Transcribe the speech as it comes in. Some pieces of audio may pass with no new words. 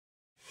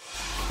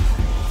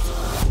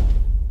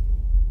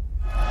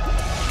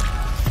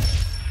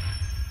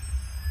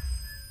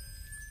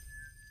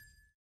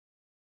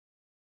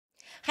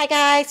Hi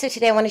guys, so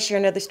today I want to share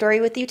another story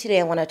with you. Today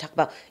I want to talk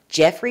about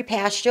Geoffrey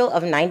Paschel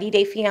of 90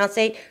 Day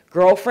Fiance.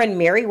 Girlfriend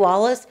Mary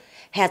Wallace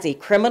has a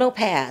criminal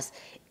past.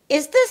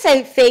 Is this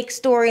a fake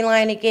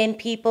storyline again,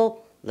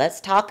 people? Let's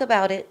talk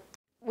about it.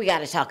 We got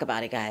to talk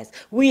about it, guys.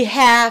 We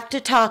have to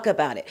talk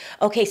about it.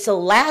 Okay, so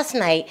last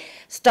night,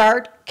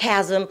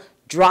 Sarcasm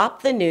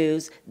dropped the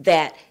news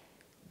that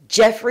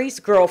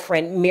Geoffrey's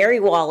girlfriend, Mary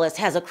Wallace,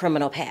 has a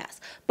criminal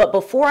past. But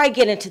before I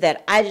get into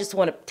that, I just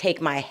want to take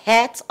my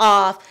hats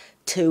off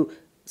to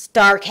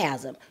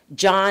Sarcasm.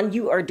 John,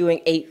 you are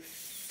doing a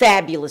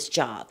fabulous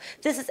job.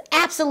 This is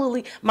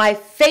absolutely my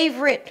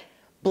favorite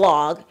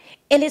blog,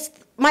 and it's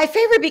my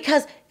favorite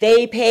because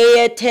they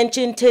pay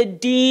attention to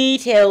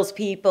details,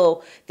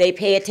 people. They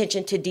pay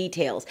attention to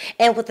details.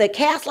 And with a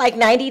cast like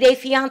 90 Day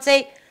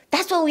Fiance,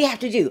 that's what we have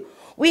to do.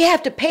 We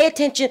have to pay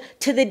attention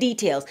to the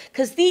details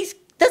because this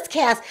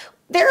cast,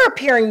 they're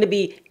appearing to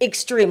be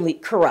extremely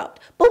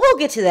corrupt. But we'll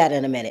get to that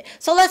in a minute.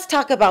 So let's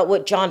talk about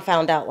what John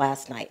found out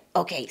last night.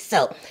 Okay,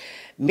 so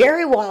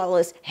Mary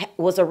Wallace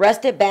was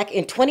arrested back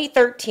in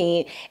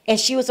 2013, and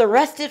she was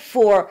arrested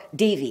for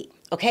DV,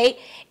 okay,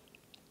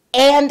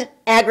 and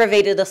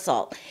aggravated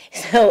assault.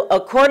 So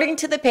according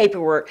to the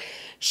paperwork,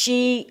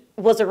 she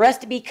was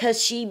arrested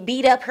because she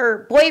beat up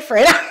her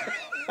boyfriend.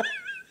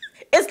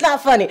 It's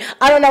not funny.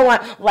 I don't know why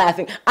I'm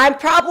laughing. I'm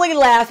probably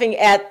laughing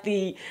at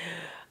the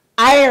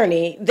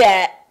irony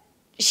that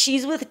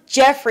she's with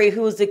Geoffrey,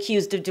 who was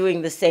accused of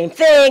doing the same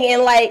thing,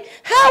 and like,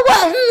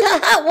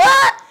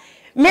 what?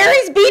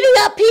 Mary's beating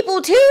up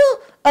people too?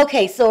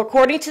 Okay, so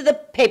according to the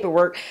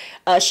paperwork,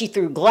 she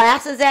threw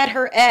glasses at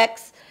her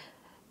ex.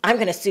 I'm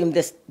going to assume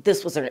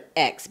this was her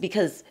ex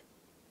because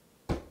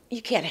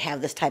you can't have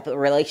this type of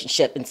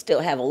relationship and still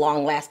have a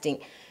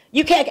long-lasting,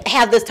 you can't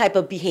have this type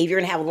of behavior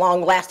and have a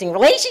long-lasting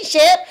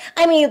relationship.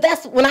 I mean,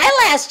 that's when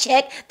I last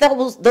checked,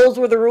 those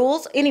were the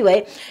rules.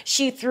 Anyway,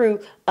 she threw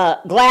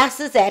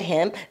glasses at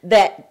him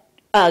that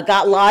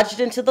got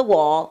lodged into the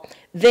wall.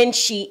 Then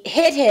she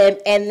hit him,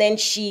 and then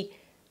she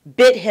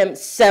bit him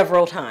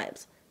several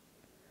times.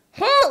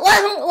 What?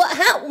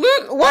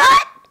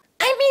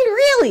 I mean,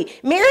 really?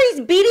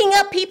 Mary's beating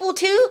up people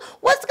too?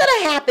 What's going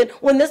to happen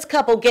when this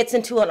couple gets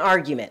into an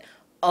argument?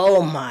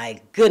 Oh my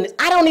goodness.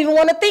 I don't even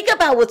want to think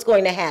about what's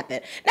going to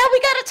happen. Now we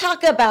got to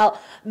talk about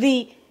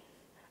the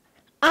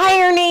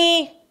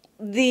irony,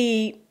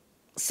 the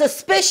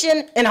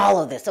suspicion, and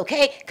all of this,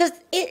 okay? Because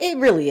it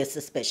really is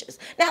suspicious.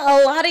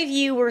 Now, a lot of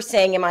you were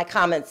saying in my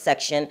comments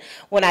section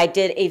when I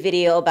did a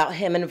video about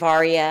him and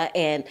Varia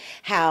and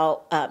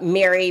how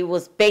Mary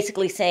was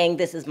basically saying,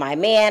 this is my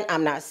man,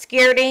 I'm not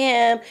scared of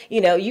him,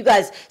 you know, you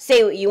guys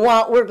say what you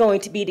want, we're going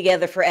to be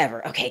together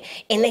forever, okay?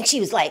 And then she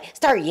was like,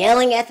 start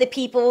yelling at the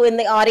people in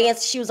the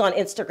audience. She was on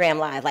Instagram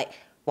Live, like,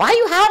 why are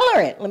you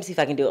hollering? Let me see if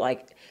I can do it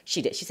like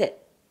she did. She said,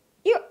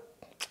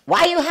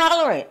 why are you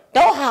hollering?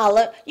 Don't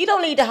holler. You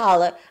don't need to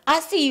holler. I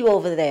see you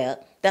over there.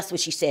 That's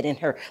what she said in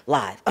her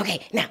live.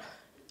 Okay, now,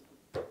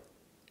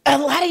 a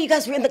lot of you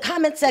guys were in the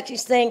comment section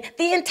saying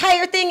the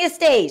entire thing is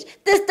staged.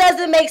 This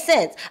doesn't make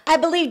sense. I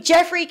believe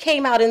Geoffrey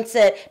came out and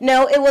said,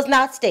 no, it was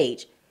not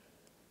staged.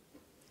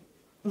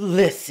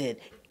 Listen,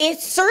 it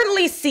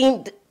certainly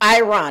seemed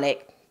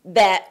ironic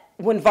that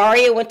when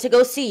Varia went to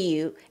go see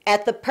you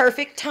at the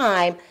perfect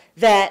time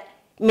that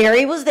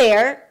Mary was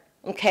there,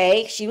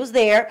 okay, she was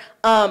there.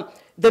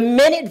 The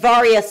minute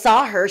Varia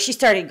saw her, she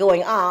started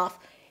going off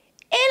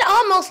in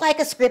almost like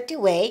a scripted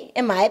way,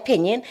 in my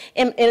opinion,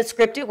 in a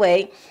scripted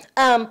way.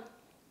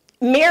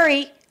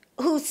 Mary,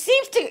 who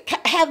seems to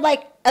have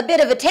like a bit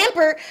of a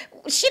temper,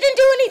 she didn't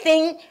do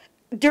anything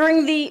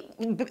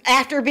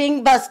after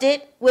being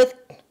busted with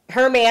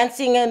her man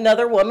seeing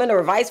another woman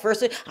or vice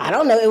versa. I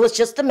don't know. It was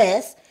just a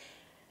mess.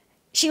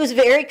 She was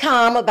very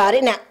calm about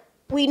it. Now,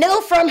 we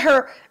know from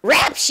her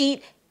rap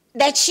sheet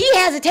that she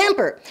has a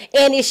temper.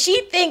 And if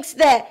she thinks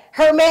that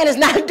her man is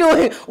not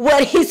doing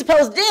what he's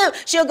supposed to do,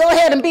 she'll go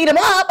ahead and beat him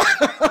up.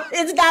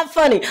 It's not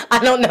funny. I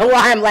don't know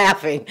why I'm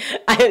laughing.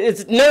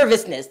 It's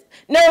nervousness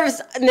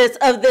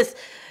of this.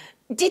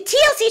 Did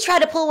TLC try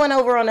to pull one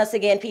over on us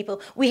again,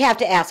 people? We have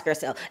to ask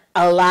ourselves.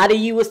 A lot of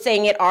you were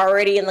saying it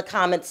already in the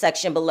comments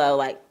section below,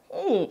 like,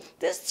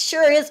 this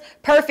sure is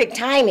perfect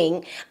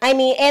timing. I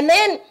mean, and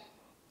then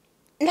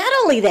not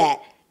only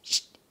that,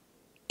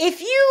 if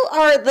you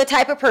are the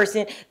type of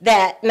person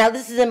that, now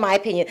this is in my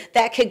opinion,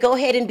 that could go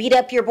ahead and beat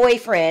up your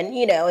boyfriend,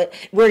 you know,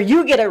 where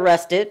you get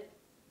arrested,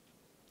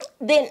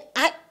 then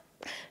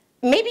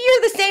maybe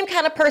you're the same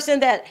kind of person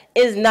that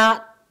is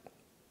not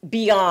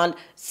beyond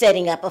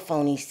setting up a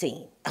phony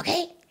scene,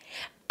 okay?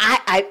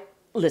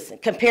 Listen,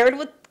 compared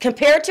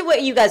to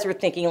what you guys were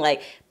thinking,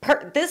 like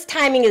this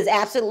timing is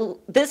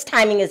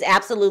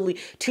absolutely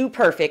too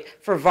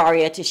perfect for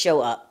Varia to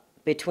show up.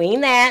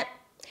 Between that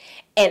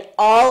and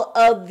all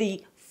of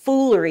the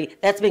foolery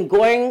that's been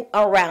going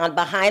around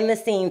behind the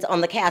scenes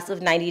on the cast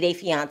of 90 Day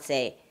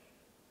Fiance,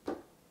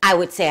 I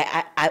would say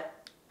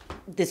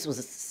this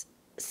was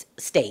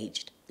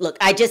staged. Look,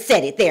 I just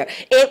said it there.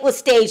 It was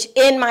staged,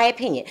 in my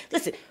opinion.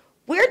 Listen,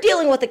 we're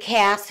dealing with a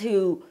cast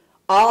who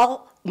a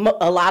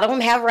lot of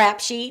them have rap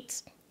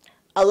sheets.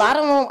 A lot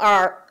of them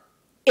are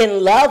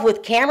in love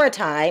with camera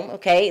time,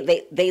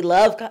 okay? They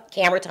love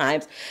camera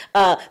times.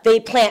 They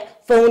plant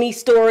phony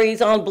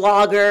stories on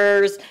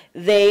bloggers.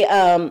 They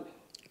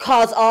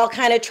cause all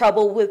kind of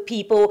trouble with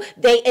people.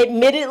 They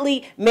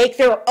admittedly make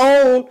their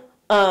own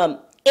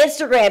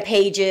Instagram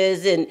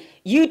pages and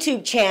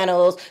YouTube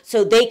channels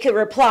so they could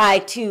reply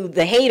to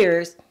the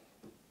haters.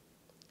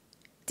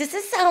 Does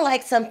this sound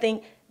like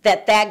something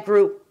that that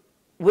group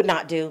would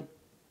not do?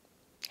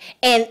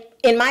 And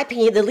in my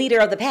opinion, the leader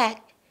of the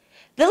pack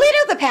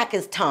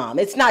is Tom.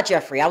 It's not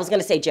Geoffrey. I was going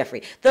to say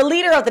Geoffrey. The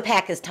leader of the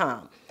pack is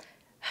Tom.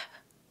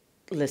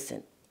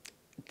 Listen,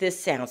 this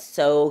sounds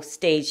so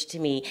staged to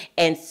me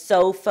and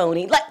so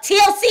phony. Like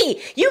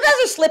TLC, you guys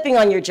are slipping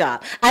on your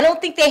job. I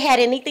don't think they had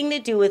anything to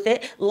do with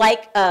it.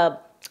 Like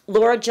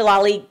Laura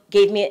Jalali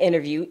gave me an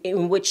interview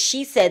in which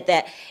she said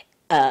that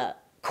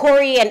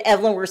Corey and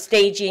Evelyn were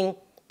staging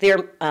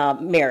their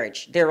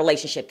marriage, their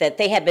relationship, that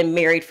they had been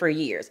married for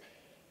years.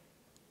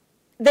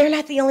 They're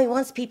not the only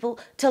ones, people,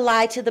 to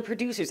lie to the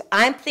producers.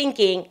 I'm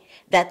thinking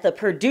that the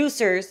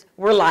producers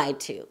were lied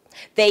to.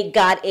 They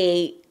got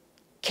a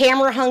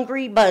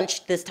camera-hungry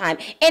bunch this time.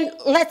 And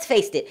let's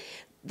face it,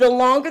 the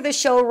longer the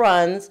show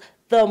runs,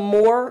 the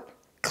more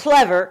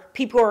clever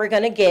people are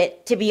going to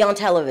get to be on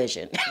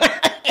television.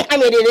 I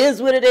mean, it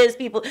is what it is,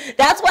 people.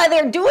 That's why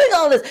they're doing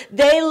all this.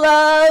 They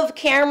love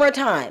camera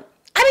time.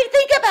 I mean,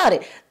 think about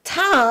it.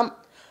 Tom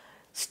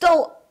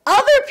stole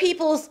other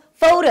people's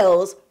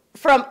photos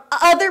from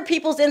other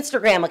people's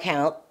Instagram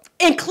account,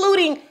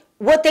 including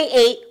what they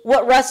ate,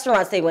 what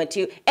restaurants they went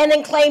to, and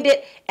then claimed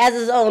it as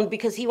his own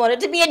because he wanted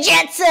to be a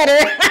jet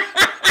setter.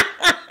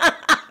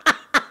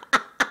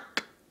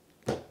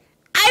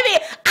 I mean,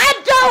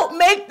 I don't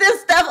make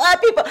this stuff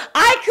up, people.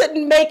 I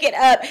couldn't make it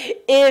up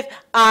if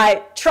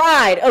I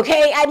tried,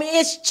 okay? I mean,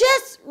 it's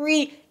just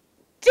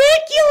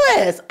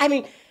ridiculous. I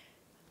mean,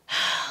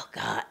 oh,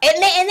 God.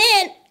 And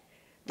then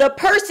the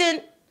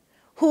person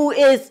who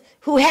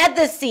had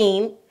this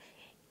scene,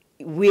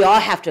 we all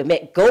have to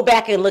admit, go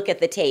back and look at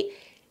the tape.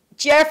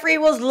 Geoffrey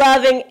was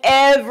loving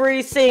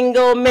every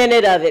single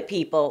minute of it,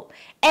 people.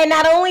 And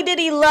not only did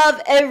he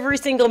love every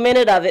single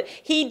minute of it,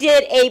 he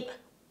did a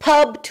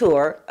pub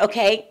tour,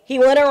 okay? He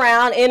went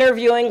around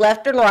interviewing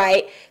left and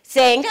right,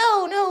 saying,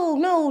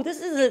 no, this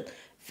isn't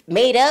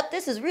made up.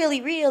 This is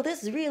really real.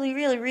 This is really,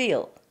 really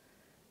real.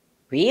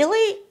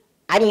 Really?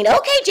 I mean,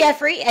 okay,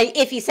 Geoffrey,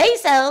 if you say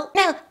so.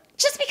 Now,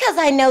 just because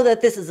I know that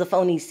this is a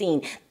phony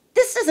scene,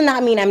 this does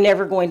not mean I'm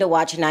never going to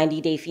watch 90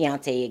 Day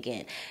Fiance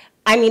again.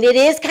 I mean, it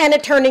is kind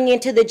of turning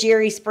into the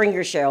Jerry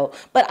Springer show,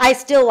 but I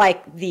still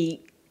like the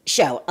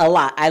show a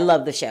lot. I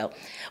love the show.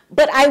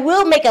 But I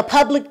will make a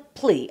public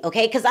plea,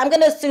 okay? Because I'm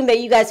going to assume that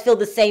you guys feel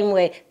the same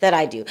way that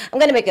I do. I'm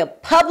going to make a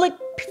public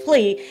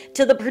plea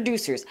to the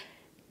producers.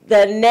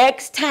 The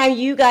next time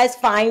you guys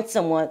find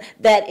someone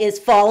that is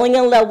falling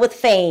in love with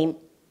fame,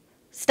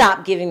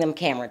 stop giving them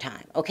camera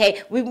time,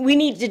 okay? We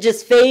need to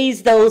just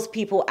phase those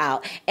people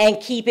out and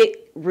keep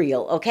it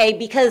real, okay?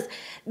 Because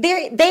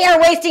they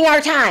are wasting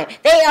our time.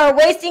 They are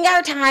wasting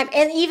our time,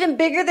 and even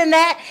bigger than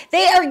that,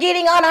 they are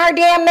getting on our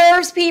damn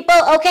nerves, people,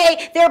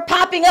 okay? They're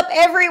popping up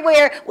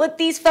everywhere with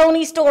these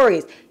phony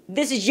stories.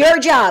 This is your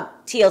job,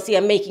 TLC.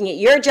 I'm making it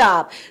your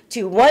job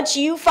to, once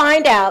you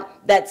find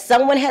out that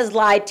someone has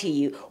lied to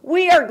you,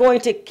 we are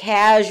going to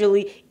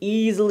casually,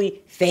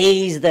 easily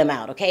phase them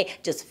out, okay?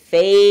 Just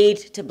fade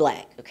to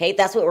black, okay?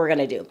 That's what we're going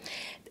to do.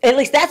 At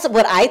least that's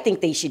what I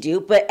think they should do.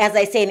 But as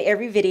I say in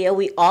every video,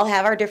 we all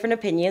have our different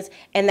opinions,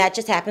 and that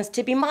just happens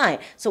to be mine.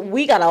 So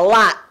we got a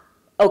lot,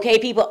 okay,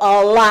 people,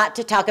 a lot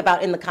to talk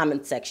about in the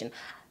comment section.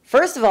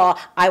 First of all,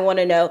 I want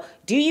to know,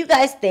 do you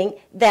guys think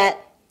that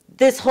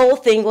this whole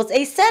thing was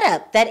a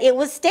setup, that it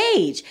was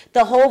staged?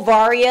 The whole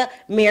Varia,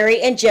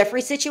 Mary, and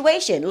Geoffrey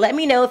situation. Let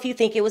me know if you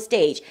think it was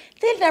staged.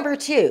 Then number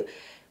two,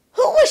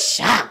 who was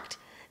shocked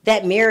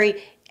that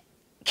Mary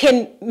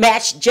can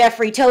match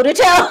Geoffrey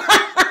toe-to-toe?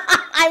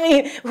 I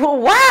mean,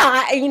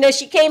 wow, you know,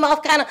 she came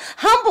off kind of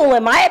humble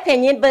in my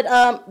opinion, but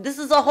this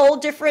is a whole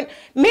different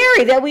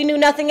Mary that we knew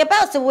nothing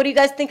about. So what do you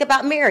guys think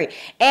about Mary?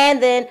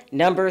 And then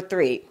number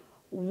three,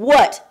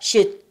 what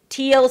should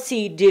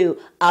TLC do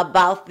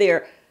about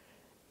the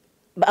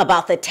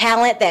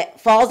talent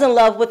that falls in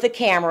love with the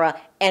camera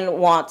and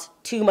wants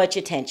too much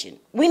attention?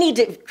 We need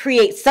to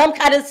create some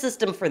kind of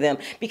system for them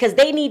because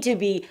they need to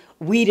be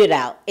weeded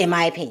out, in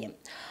my opinion.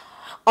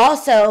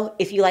 Also,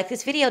 if you like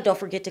this video, don't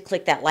forget to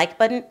click that like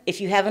button. If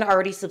you haven't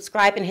already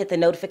subscribed and hit the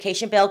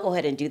notification bell, go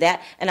ahead and do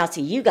that. And I'll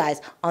see you guys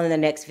on the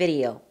next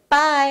video.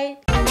 Bye.